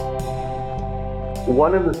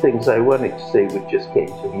One of the things I wanted to say, which just came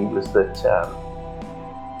to me, was that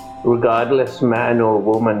regardless man or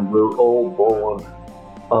woman, we're all born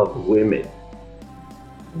of women.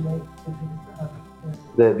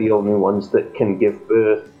 They're the only ones that can give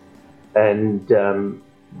birth. And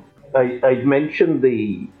I mentioned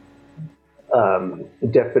the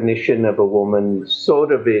definition of a woman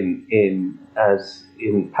sort of in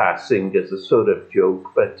passing as a sort of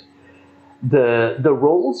joke, but the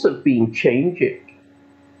roles have been changing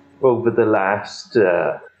over the last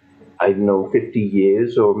I don't know 50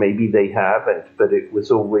 years, or maybe they haven't, but it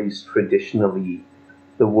was always traditionally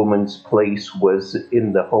the woman's place was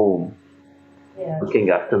in the home,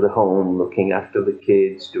 looking after the home, looking after the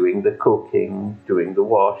kids, doing the cooking, doing the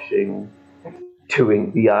washing,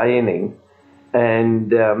 doing the ironing.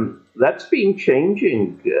 And that's been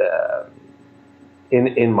changing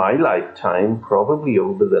in my lifetime, probably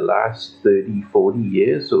over the last 30, 40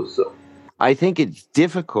 years or so. I think it's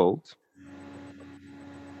difficult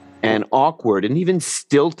and awkward and even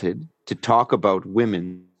stilted to talk about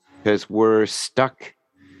women because we're stuck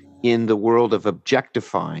in the world of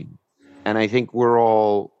objectifying. And I think we're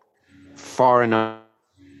all far enough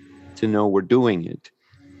to know we're doing it,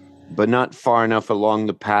 but not far enough along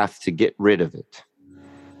the path to get rid of it.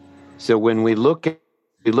 So when we look at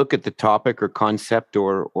the topic or concept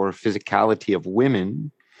or physicality of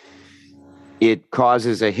women, it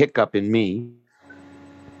causes a hiccup in me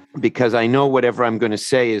because I know whatever I'm going to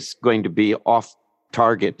say is going to be off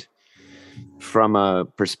target from a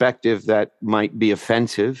perspective that might be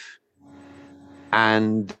offensive,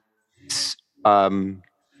 and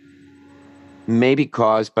maybe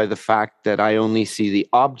caused by the fact that I only see the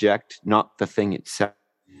object, not the thing itself.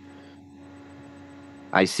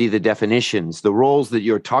 I see the definitions. The roles that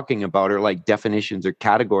you're talking about are like definitions or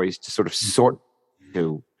categories to sort of sort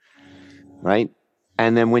to, right?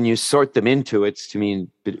 And then when you sort them into, it's to me,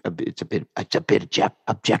 it's a bit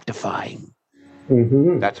objectifying.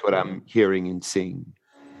 Mm-hmm. That's what I'm hearing and seeing.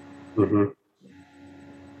 Mm-hmm.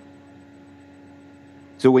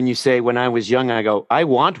 So when you say, when I was young, I go, I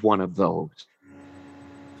want one of those.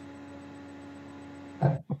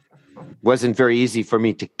 Wasn't very easy for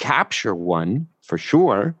me to capture one, for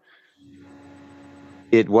sure.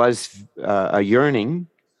 It was a yearning,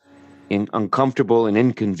 uncomfortable and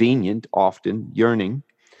inconvenient, often yearning.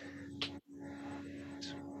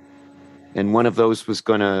 And one of those was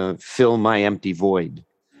going to fill my empty void.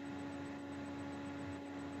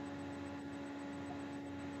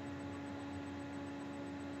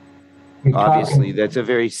 Obviously, that's a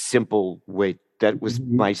very simple way. That was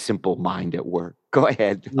my simple mind at work. Go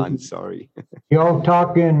ahead. I'm sorry. You all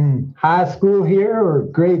talking high school here or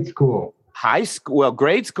grade school? High school. Well,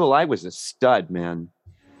 grade school, I was a stud, man.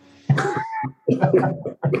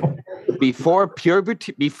 Before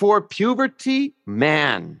puberty,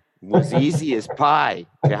 man, was easy as pie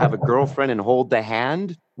to have a girlfriend and hold the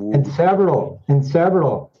hand. And several.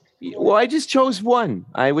 Well, I just chose one.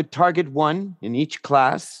 I would target one in each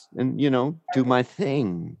class and, do my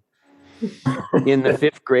thing in the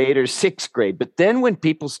 5th grade or 6th grade. But then when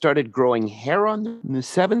people started growing hair on them in the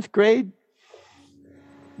 7th grade,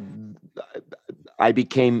 I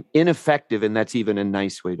became ineffective, and that's even a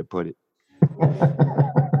nice way to put it.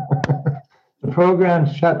 The program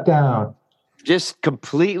shut down. Just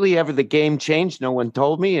completely ever the game changed. No one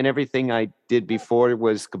told me, and everything I did before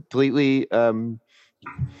was completely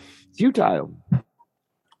futile,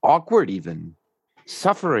 awkward, even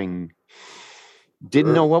suffering.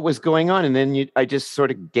 Didn't know what was going on, and then I just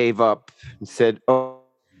sort of gave up and said, "Oh,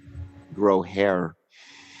 grow hair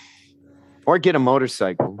or get a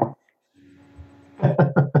motorcycle."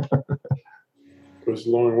 Goes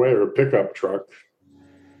a long way, or a pickup truck.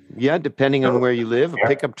 Yeah, depending on where you live, a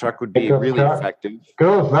pickup truck would be really effective.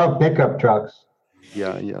 Girls love pickup trucks.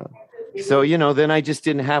 Yeah. So then I just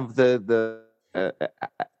didn't have the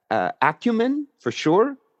acumen, for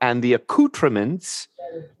sure, and the accoutrements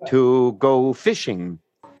to go fishing.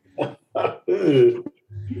 I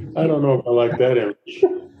don't know if I like that image.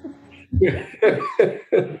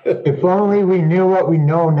 If only we knew what we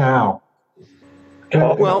know now.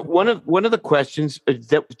 Well, one of the questions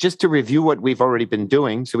that, just to review what we've already been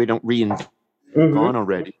doing, so we don't reinvent on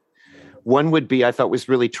already. One would be, I thought was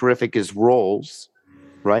really terrific, is roles,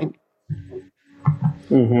 right?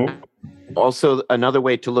 Mm-hmm. Also, another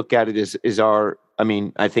way to look at it is our. I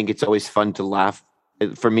mean, I think it's always fun to laugh,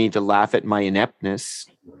 for me to laugh at my ineptness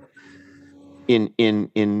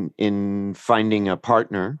in finding a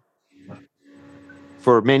partner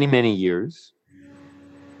for many, many years.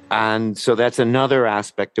 And so that's another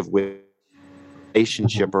aspect of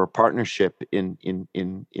relationship or a partnership in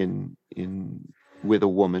with a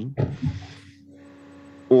woman.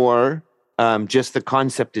 or just the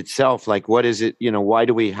concept itself, like what is it, why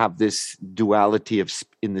do we have this duality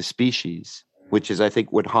in the species, which is I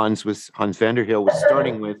think what Hans Vanderhill was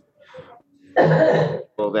starting with.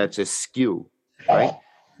 Well, that's a skew, right?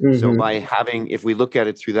 Mm-hmm. So if we look at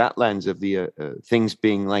it through that lens of the things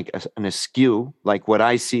being like an askew, like what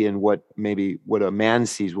I see and what a man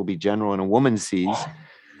sees will be general and a woman sees,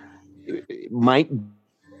 might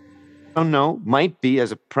be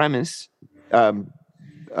as a premise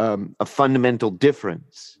a fundamental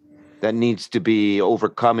difference that needs to be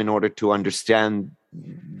overcome in order to understand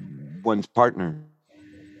one's partner,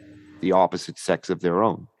 the opposite sex of their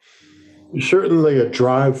own. Certainly a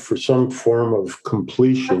drive for some form of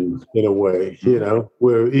completion in a way,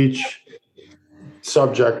 where each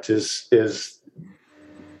subject is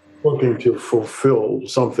looking to fulfill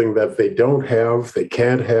something that they don't have, they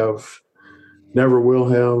can't have, never will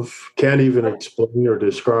have, can't even explain or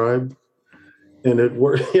describe. And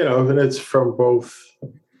and it's from both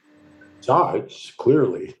sides,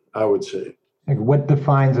 clearly, I would say. Like, what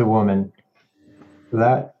defines a woman?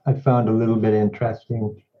 That I found a little bit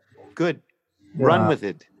interesting. Good. Run with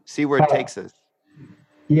it. See where it takes us.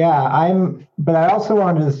 Yeah, but I also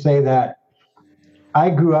wanted to say that I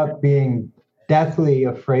grew up being deathly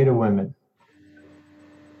afraid of women.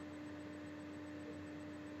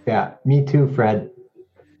 Yeah, me too, Fred.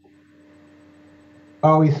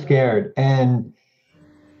 Always scared. And,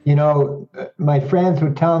 my friends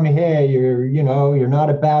would tell me, hey, you're not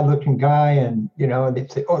a bad looking guy. And,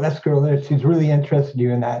 they'd say, oh, this girl there, she's really interested in you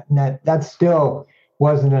in that. And that still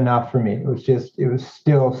wasn't enough for me. It was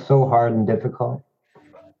still so hard and difficult.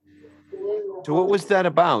 So what was that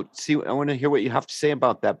about? See, I want to hear what you have to say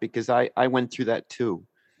about that, because I went through that too.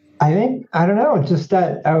 I don't know. It's just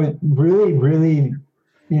that I was really, really,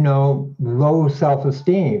 low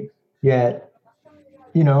self-esteem. Yet,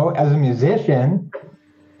 as a musician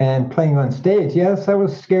and playing on stage, yes, I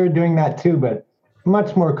was scared doing that too, but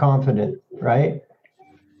much more confident, right?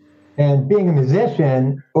 And being a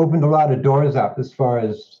musician opened a lot of doors up as far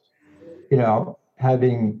as,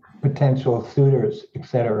 having potential suitors,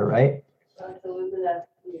 etc., right?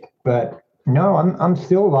 But no, I'm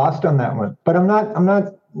still lost on that one. But I'm not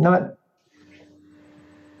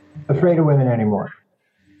afraid of women anymore,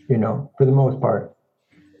 for the most part.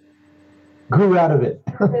 Grew out of it.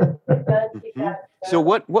 So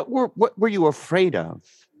what were you afraid of?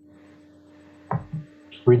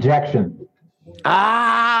 Rejection.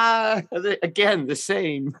 Again, the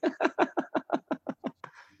same.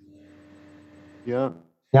 Yeah.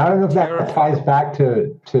 Now I don't know if that ties back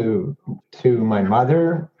to my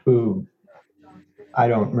mother, who I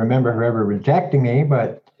don't remember her ever rejecting me,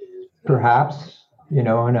 but perhaps, I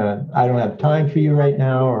don't have time for you right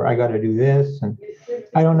now, or I got to do this, and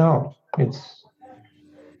I don't know. I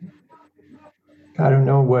don't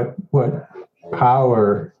know what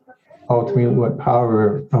power, ultimately, what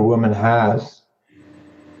power a woman has,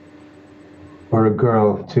 or a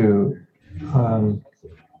girl, to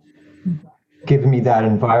give me that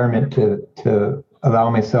environment to allow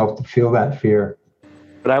myself to feel that fear.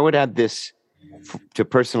 But I would add this, to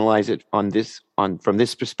personalize it from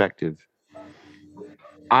this perspective.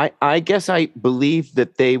 I guess I believe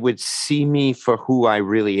that they would see me for who I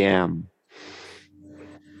really am,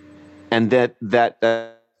 and that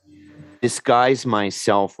disguise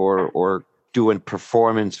myself or do a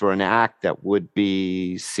performance or an act that would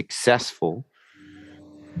be successful.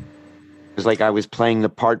 It was like I was playing the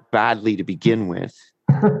part badly to begin with,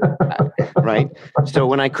 right? So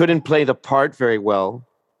when I couldn't play the part very well,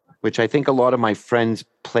 which I think a lot of my friends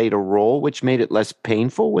played a role, which made it less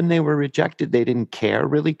painful when they were rejected. They didn't care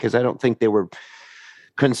really, because I don't think they were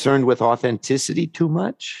concerned with authenticity too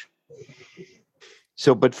much.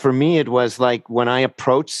 So, but for me, it was like when I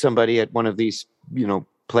approached somebody at one of these,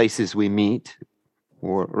 places we meet,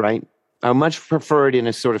 right? I much prefer it in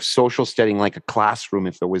a sort of social setting, like a classroom,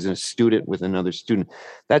 if there was a student with another student.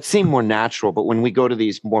 That seemed more natural. But when we go to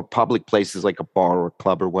these more public places, like a bar or a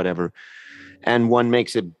club or whatever, and one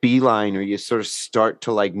makes a beeline, or you sort of start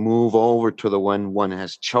to like move over to the one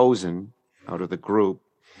has chosen out of the group,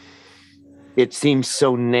 it seems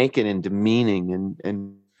so naked and demeaning,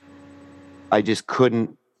 and I just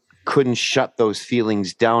couldn't shut those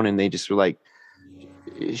feelings down, and they just were like,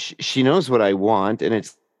 she knows what I want, and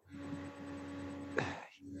it's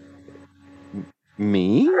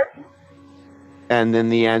me. And then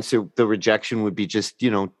the rejection would be just,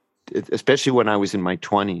 especially when I was in my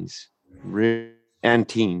 20s and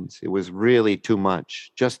teens, it was really too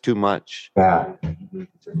much, just too much. Yeah.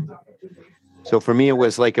 So for me, it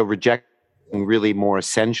was like a rejection really more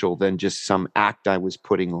essential than just some act I was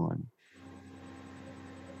putting on.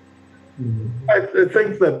 I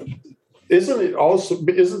think that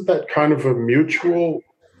isn't that kind of a mutual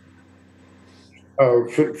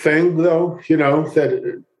thing, though? You know,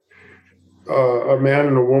 that a man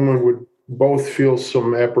and a woman would both feel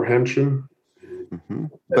some apprehension. Mm-hmm.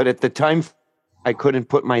 But at the time, I couldn't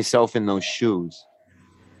put myself in those shoes.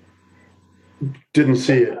 Didn't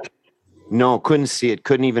see it. No, couldn't see it.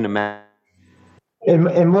 Couldn't even imagine.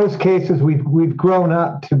 In most cases, we've grown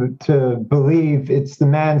up to believe it's the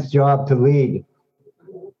man's job to lead.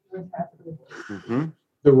 Mm-hmm.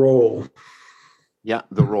 The role. Yeah,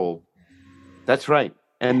 the role. That's right.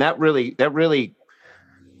 And that really,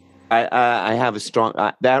 I have a strong,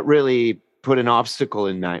 that really put an obstacle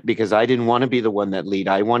in that, because I didn't want to be the one that lead.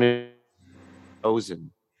 I wanted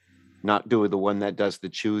chosen, not do the one that does the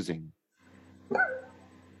choosing.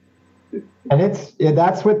 And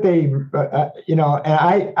that's what they, you know.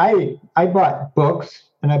 And I bought books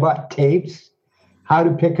and I bought tapes, how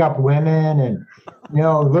to pick up women, and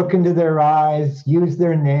look into their eyes, use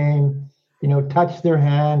their name, touch their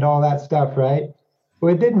hand, all that stuff, right?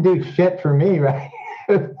 Well, it didn't do shit for me, right?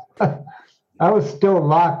 I was still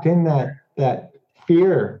locked in that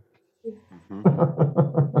fear.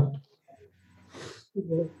 Mm-hmm.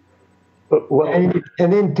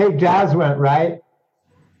 And then take Jaswant, right?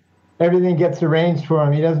 Everything gets arranged for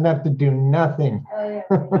him. He doesn't have to do nothing. I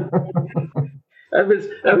was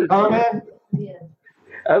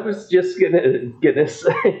just gonna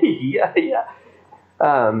say, yeah.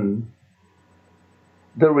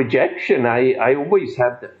 The rejection. I always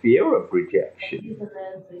had the fear of rejection,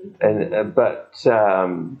 but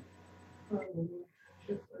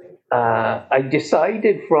I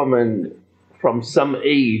decided from some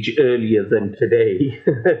age earlier than today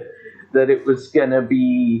that it was gonna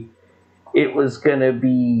be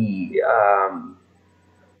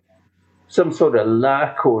some sort of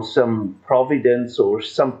luck or some providence or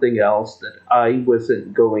something else, that I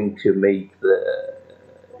wasn't going to make the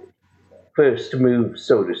first move,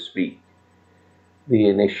 so to speak, the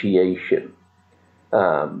initiation.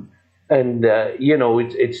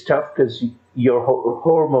 It's tough because your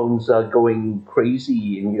hormones are going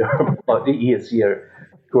crazy in your body as you're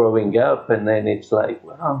growing up, and then it's like,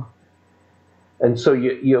 wow. And so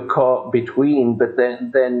you're caught between, but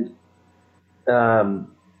then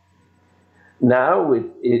now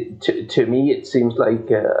to me it seems like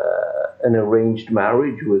an arranged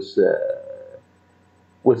marriage was a,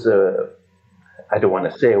 I don't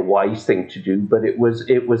want to say a wise thing to do, but it was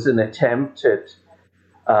an attempt at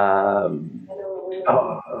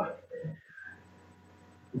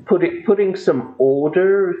putting some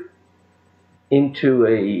order into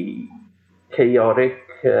a chaotic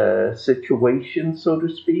situation, so to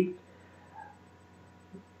speak.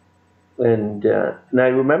 And I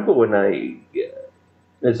remember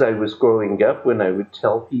as I was growing up, when I would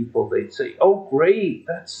tell people, they'd say, "Oh, great,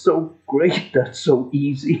 that's so great, that's so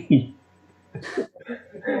easy." But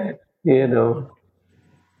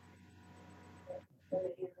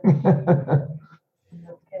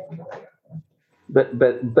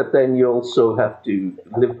then you also have to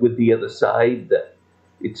live with the other side, that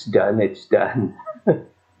it's done.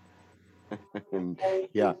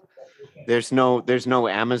 Yeah, there's no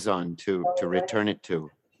Amazon to return it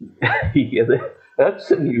to. Yeah,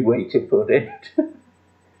 that's a new way to put it.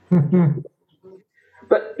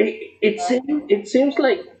 But it seems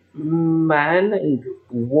like man and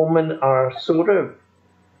woman are sort of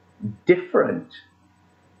different.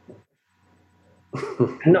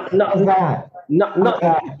 Not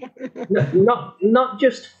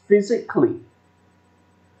just physically.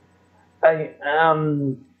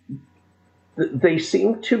 They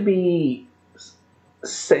seem to be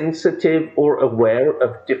sensitive or aware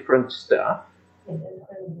of different stuff.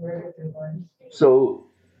 So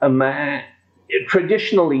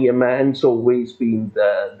traditionally, a man's always been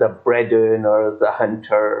the bread earner, the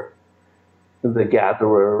hunter, the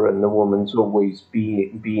gatherer, and the woman's always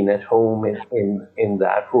been at home in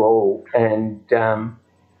that role. And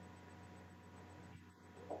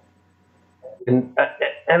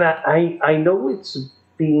I know it's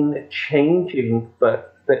been changing,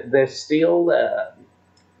 but there's still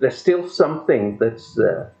something that's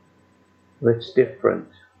different.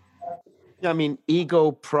 Yeah, I mean,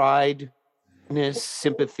 ego, pride,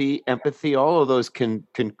 sympathy, empathy, all of those can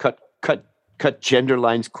cut gender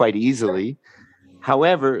lines quite easily.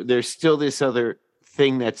 However, there's still this other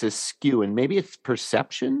thing that's askew, and maybe it's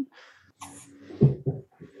perception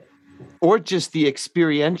or just the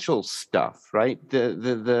experiential stuff, right?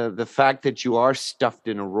 The fact that you are stuffed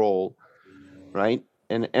in a role, right?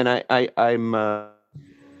 And I'm a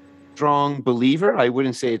strong believer. I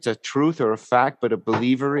wouldn't say it's a truth or a fact, but a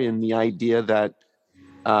believer in the idea that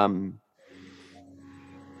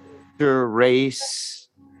race,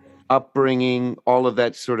 upbringing, all of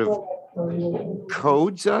that sort of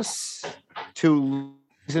codes us to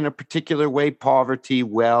live in a particular way: poverty,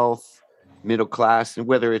 wealth, middle class, and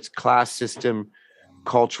whether it's class system,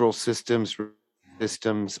 cultural systems,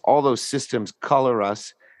 all those systems color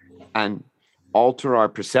us and alter our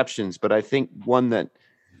perceptions. But I think one that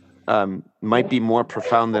might be more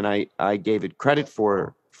profound than I gave it credit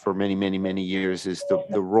for many, many, many years is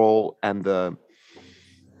the role and the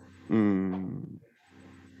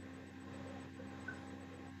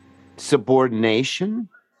subordination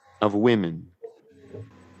of women.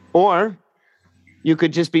 Or you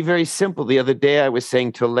could just be very simple. The other day I was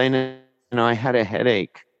saying to Elena, I had a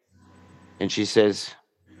headache. And she says,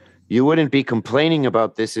 you wouldn't be complaining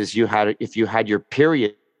about this if you had your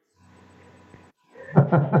period.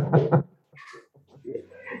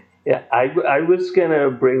 Yeah, I was gonna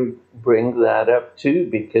bring that up too,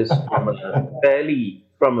 because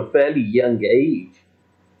from a fairly young age,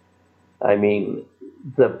 I mean,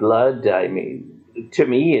 the blood, I mean, to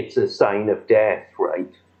me it's a sign of death,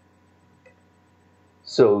 right?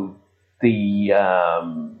 So the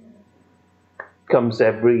comes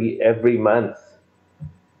every month.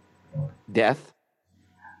 Death?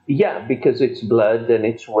 Yeah, because it's blood and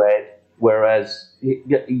it's red. Whereas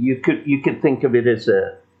you could think of it as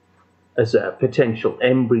a potential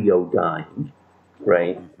embryo dying,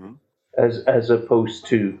 right? Mm-hmm. As opposed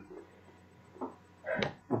to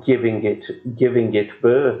giving it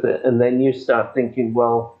birth, and then you start thinking,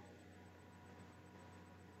 well,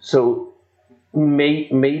 so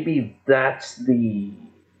maybe that's the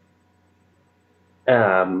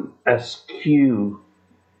askew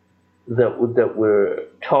that we're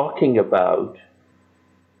talking about,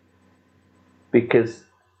 because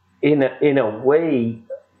in a way,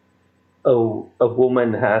 a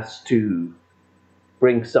woman has to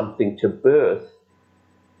bring something to birth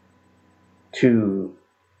to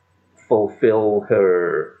fulfill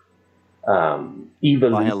her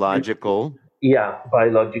biological. Yeah,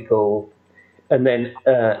 biological. And then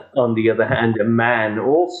on the other hand, a man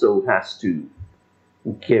also has to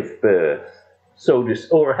give birth,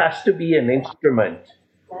 or has to be an instrument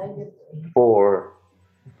for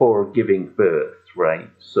giving birth, right?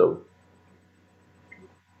 So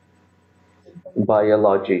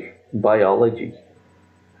biology. Biology.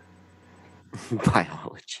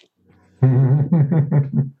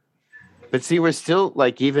 But see, we're still,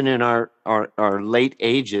 like, even in our late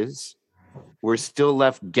ages, we're still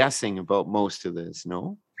left guessing about most of this,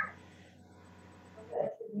 no?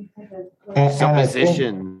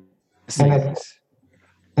 Supposition.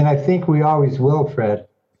 And I think we always will, Fred.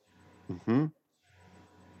 Mm-hmm.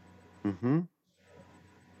 Mm-hmm.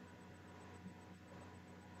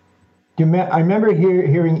 I remember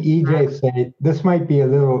hearing EJ say, this might be a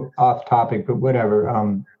little off topic, but whatever.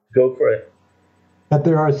 Go for it. That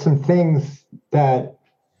there are some things that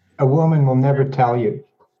a woman will never tell you.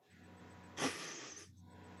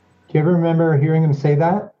 Do you ever remember hearing him say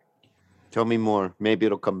that? Tell me more. Maybe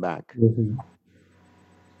it'll come back. Mm-hmm.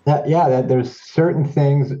 That there's certain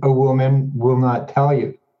things a woman will not tell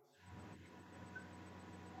you.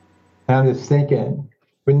 And I'm just thinking,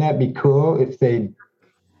 wouldn't that be cool if they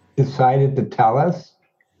decided to tell us?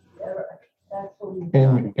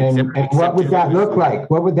 And what would that look like?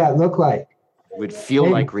 What would that look like? It would feel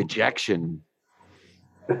like rejection.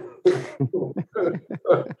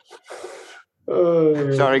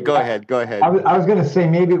 Sorry, go ahead. I was going to say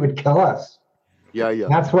maybe it would kill us. Yeah.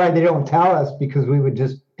 That's why they don't tell us, because we would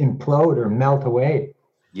just implode or melt away.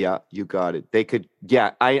 Yeah, you got it. They could.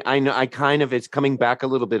 Yeah, I know. I kind of. It's coming back a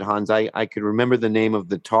little bit, Hans. I could remember the name of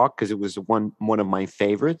the talk because it was one of my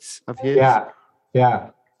favorites of his. Yeah.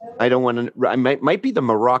 I don't want to. I might be the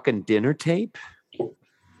Moroccan dinner tape.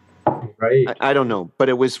 Right. I don't know, but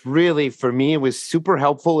it was really, for me, it was super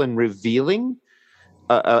helpful and revealing.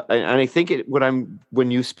 And I think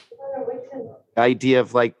when you idea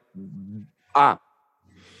of like,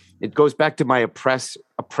 it goes back to my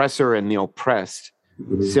oppressor and the oppressed.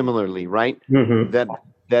 Mm-hmm. Similarly, right? Mm-hmm.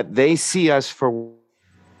 That they see us for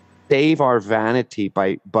save our vanity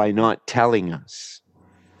by not telling us.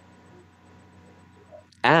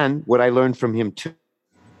 And what I learned from him too,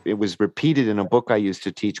 it was repeated in a book I used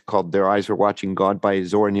to teach called "Their Eyes Were Watching God" by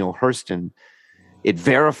Zora Neale Hurston. It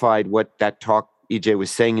verified what that talk EJ was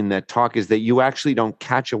saying in that talk, is that you actually don't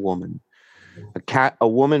catch a woman. A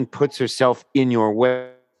woman puts herself in your way,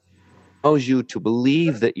 allows you to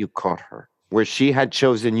believe that you caught her, where she had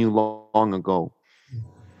chosen you long ago.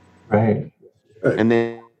 Right. And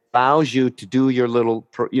then allows you to do your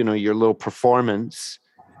little performance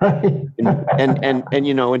Right. and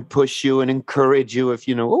you know, and push you and encourage you if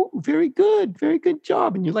you know, oh, very good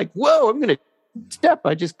job, and you're like, whoa, I'm gonna step,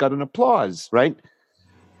 I just got an applause, right?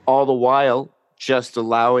 All the while just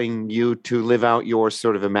allowing you to live out your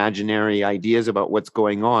sort of imaginary ideas about what's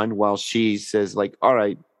going on, while she says like, all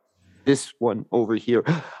right, this one over here,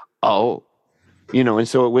 oh, you know. And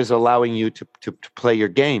so it was allowing you to play your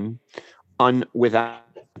game on without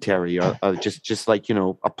just like, you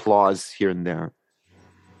know, applause here and there.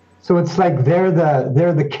 So it's like they're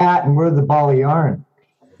the cat and we're the ball of yarn.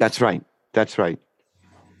 That's right. And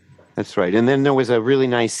then there was a really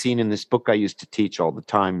nice scene in this book I used to teach all the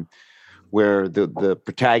time, where the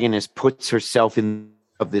protagonist puts herself in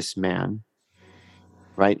of this man,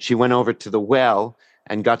 right? She went over to the well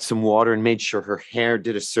and got some water and made sure her hair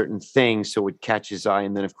did a certain thing so it would catch his eye.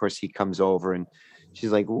 And then, of course, he comes over and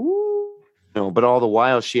she's like, ooh, you know, but all the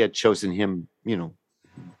while she had chosen him, you know,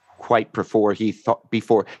 quite before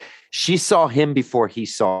she saw him before he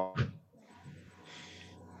saw.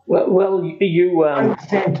 Well, you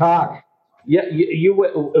Same talk. yeah, you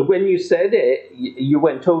when you said it, you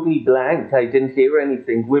went totally blank. I didn't hear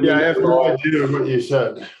anything. Yeah, I have no idea what you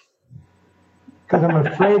said. Because I'm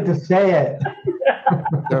afraid to say it.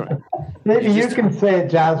 Maybe you can say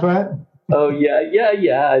it, Jaswant. Oh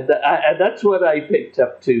yeah. That's what I picked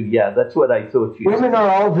up too. Yeah, that's what I thought you Women said. are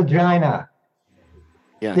all vagina.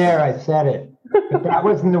 Yes. There, I said it. But that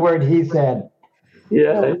wasn't the word he said.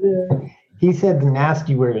 Yeah. He said the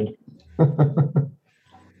nasty word.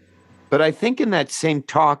 But I think in that same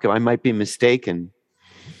talk, I might be mistaken.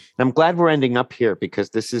 I'm glad we're ending up here, because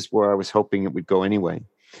this is where I was hoping it would go anyway.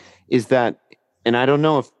 Is that, and I don't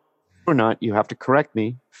know if or not, you have to correct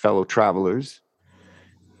me, fellow travelers,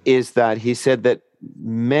 is that he said that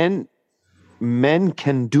men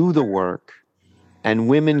can do the work and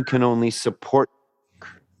women can only support,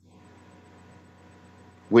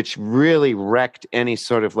 which really wrecked any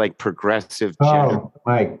sort of like progressive Oh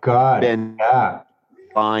my God. Ben Yeah.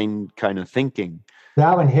 fine kind of thinking.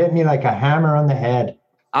 That one hit me like a hammer on the head.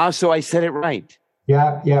 So I said it right.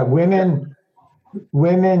 Yeah. Women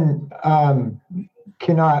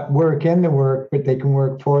cannot work in the work, but they can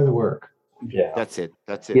work for the work. Yeah. That's it.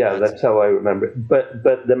 Yeah, that's how I remember it.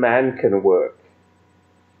 But the man can work.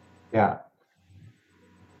 Yeah.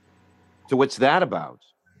 So what's that about?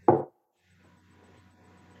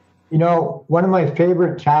 You know, one of my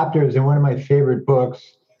favorite chapters in one of my favorite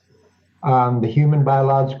books, The Human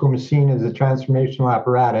Biological Machine is a Transformational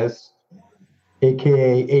Apparatus,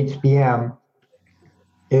 aka HBM,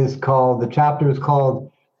 the chapter is called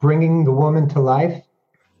Bringing the Woman to Life.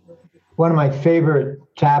 One of my favorite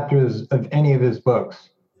chapters of any of his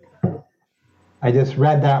books. I just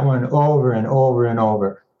read that one over and over and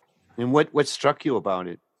over. And what struck you about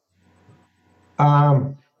it?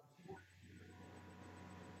 How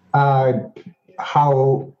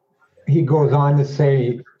he goes on to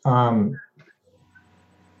say how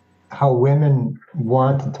women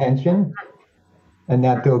want attention and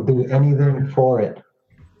that they'll do anything for it.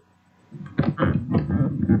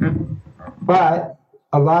 But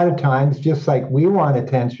a lot of times, just like we want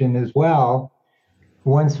attention as well,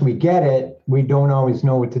 once we get it, we don't always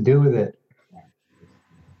know what to do with it.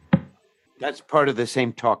 That's part of the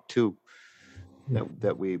same talk too,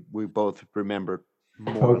 that we both remember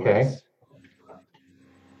more or less.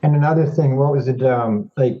 And another thing, what was it?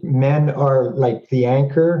 Like men are like the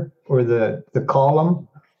anchor or the column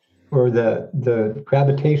or the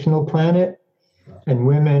gravitational planet, and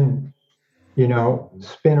women, you know,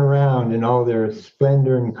 spin around in all their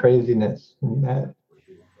splendor and craziness, and that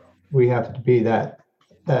we have to be that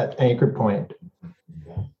anchor point,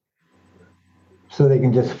 so they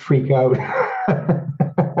can just freak out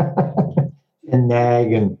and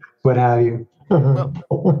nag and what have you. Well,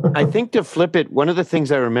 I think to flip it, one of the things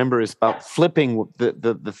I remember is about flipping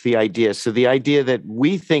the idea. So the idea that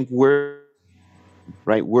we think we're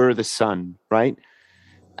the sun, right?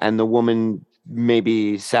 And the woman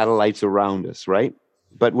maybe satellites around us, right?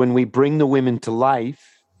 But when we bring the women to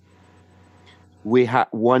life, was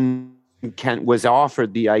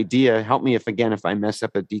offered the idea, help me if I mess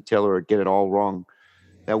up a detail or get it all wrong,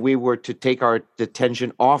 that we were to take our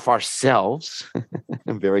attention off ourselves,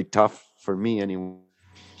 very tough for me anyway,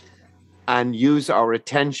 and use our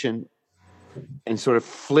attention and sort of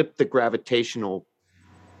flip the gravitational.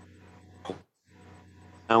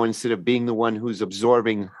 Now, instead of being the one who's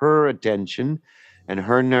absorbing her attention and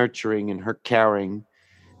her nurturing and her caring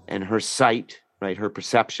and her sight, right, her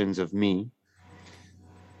perceptions of me,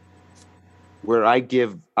 where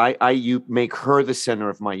you make her the center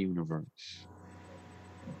of my universe.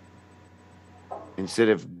 Instead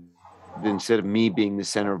of me being the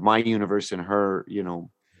center of my universe and her, you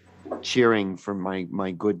know, cheering for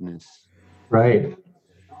my goodness. Right.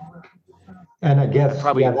 And I guess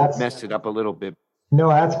Probably that's messed it up a little bit. no,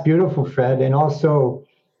 that's beautiful, Fred. And also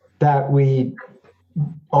that we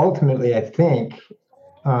ultimately, I think,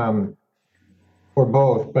 or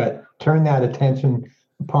both, but turn that attention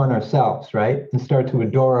upon ourselves, right? And start to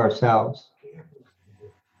adore ourselves,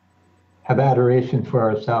 have adoration for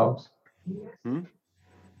ourselves,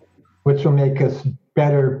 which will make us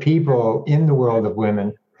better people in the world of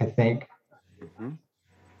women, I think.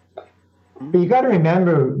 But you got to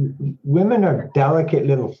remember, women are delicate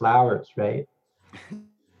little flowers, right?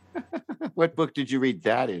 What book did you read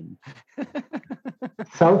that in?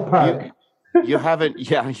 South Park. You haven't,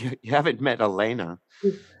 you haven't met Elena.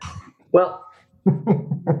 Well,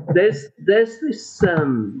 there's this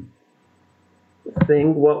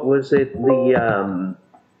thing. What was it?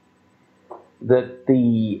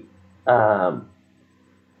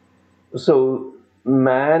 So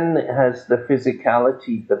man has the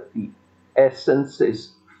physicality, but the essence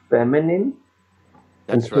is feminine.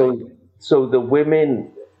 That's and so, right. So the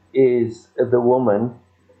woman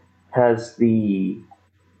has the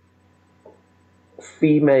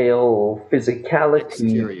female physicality,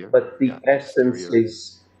 Exterior. but the essence exterior.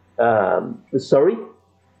 is sorry.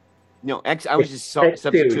 No, I was just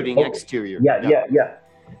substituting exterior. Yeah.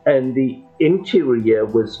 And the interior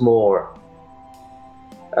was more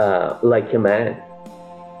like a man.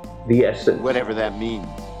 The essence. Whatever that means.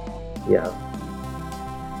 Yeah.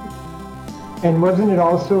 And wasn't it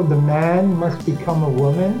also the man must become a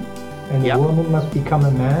woman and the woman must become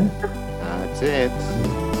a man? That's it.